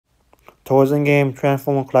Toys and Game,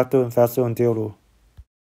 Transformer Collector, Infestor, and Dildo.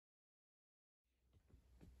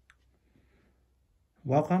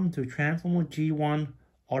 Welcome to Transformer G1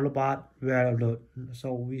 Autobot Rare Alert.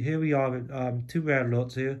 So here we are with two rare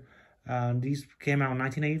alerts here. These came out in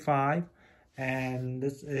 1985, and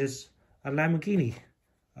this is a Lamborghini.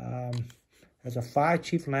 It's a fire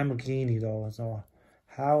chief Lamborghini though. So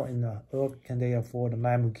how in the earth can they afford a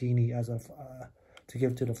Lamborghini as a to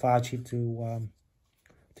give to the fire chief to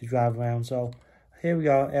drive around? So here we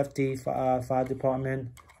are, FD fire department.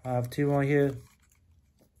 I have two on here.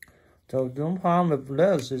 So the only problem with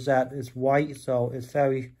this is that it's white, so it's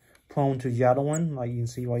very prone to yellowing, like you can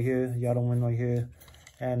see right here, yellowing right here.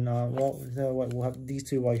 And we'll have these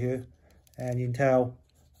two right here, and you can tell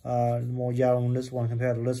more yellow on this one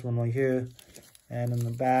compared to this one right here. And in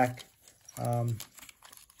the back, you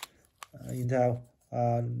can tell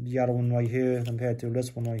the yellow one right here compared to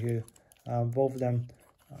this one right here. Both of them,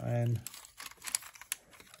 and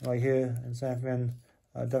right here in San Fran,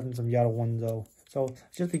 definitely some yellow ones though. So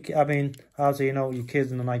just be, I mean, obviously, you know, your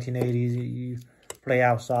kids in the 1980s, you play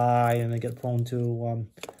outside and they get prone to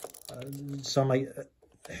sunlight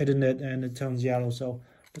hitting it and it turns yellow. So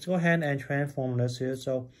let's go ahead and transform this here.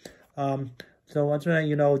 So once again,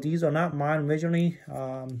 you know, these are not mine originally.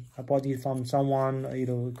 I bought these from someone,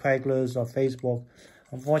 either Craigslist or Facebook.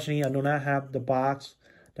 Unfortunately, I do not have the box,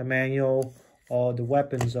 the manual, or the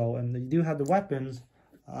weapons though. And you do have the weapons.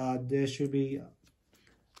 There should be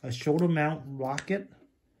a shoulder mount rocket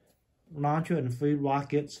launcher and 3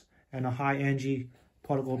 rockets and a high energy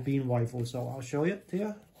particle beam rifle. So I'll show you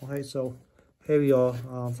here. Okay, so here we are.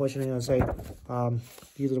 Unfortunately, I say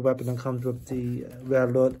these are the weapons that comes with the rare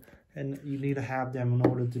alert, and you need to have them in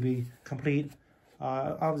order to be complete.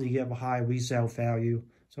 Obviously, you have a high resale value.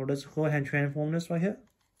 So let's go ahead and transform this right here.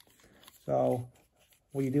 So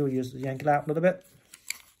what you do is just yank it out a little bit.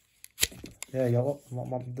 There you go.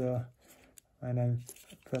 And then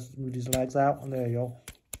move these legs out, and there you go.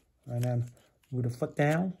 And then move the foot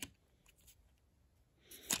down.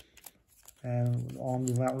 And arm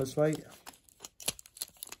move out this way.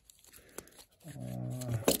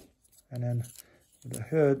 And then with the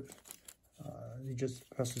hood, you just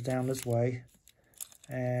press it down this way.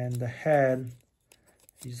 And the head,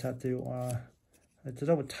 you just have to, it's a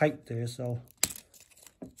little tight there, so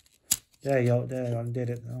there you go, there I did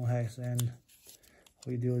it. Okay, so then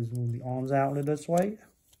what you do is move the arms out this way.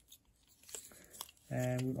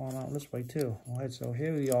 And move on out this way too. Alright, so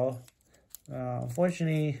here we are.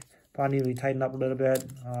 Unfortunately, probably need to tighten up a little bit.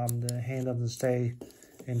 The hand doesn't stay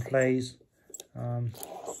in place.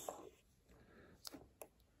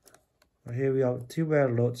 But here we are, two rare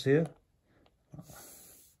alerts here.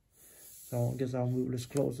 So I guess I'll move this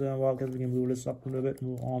closer. Well, I guess we can move this up a little bit,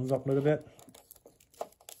 move arms up a little bit.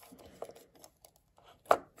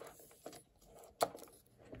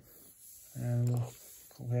 And we'll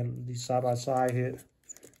go ahead and these side by side here.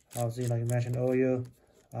 Obviously, like I mentioned earlier,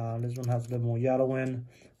 this one has a little more yellow in.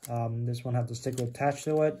 This one has the sticker attached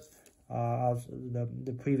to it.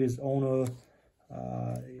 The previous owner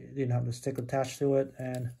didn't have the sticker attached to it.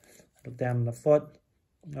 And look down on the foot.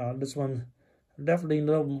 This one definitely a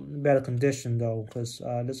little better condition though, because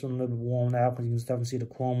this one a little bit worn out, because you can definitely see the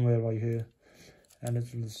chrome wear right here. And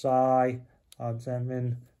this is the side.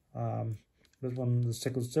 This one, the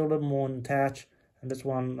sticker's still a little more attached, and this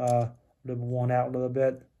one a little worn out a little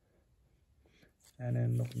bit. And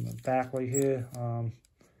then look in the back right here.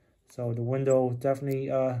 So the window definitely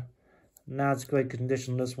not as great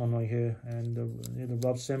condition. This one right here, and the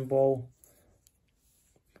rub symbol.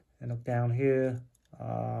 And look down here.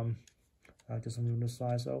 I just move this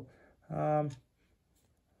side. So the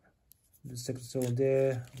sticker's still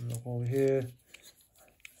there. Look over here,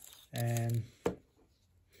 and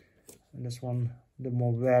this one a little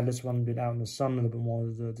more red. This one been out in the sun a little bit more.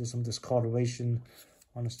 There's some discoloration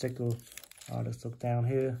on the sticker. Let's look down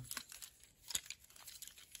here.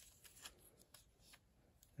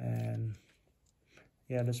 And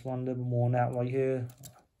yeah, this one a little bit worn out right here.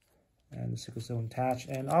 And the sticker's still attached.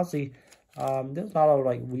 And obviously, there's a lot of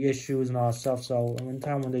like reissues and all that stuff. So in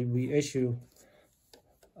time when they reissue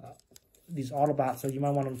these Autobots, so you might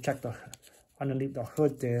want to check the underneath the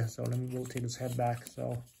hood there. So let me rotate this head back.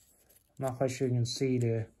 So I'm not quite sure you can see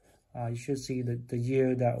there. You should see the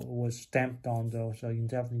year that was stamped on though, so you can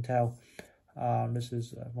definitely tell. This is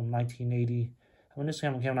from 1980. I mean, this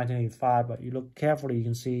camera came in 1985, but you look carefully, you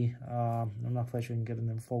can see. I'm not quite sure you can get it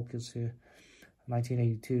in focus here.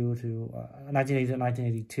 1982 to 1980 to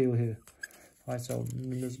 1982 here. All right, so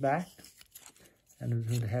move this back, and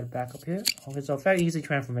move the head back up here. Okay, so very easy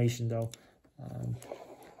transformation though.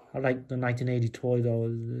 I like the 1980 toy though.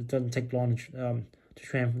 It doesn't take long to to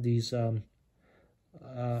transform these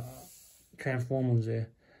transformers there.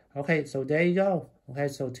 Okay, so there you go. Okay,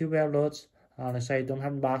 so 2 rare lots. Let's say don't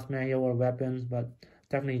have the box manual or weapons, but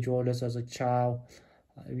definitely enjoyed this as a child.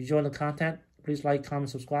 If you enjoyed the content, please like, comment,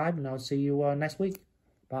 subscribe, and I'll see you next week.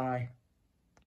 Bye.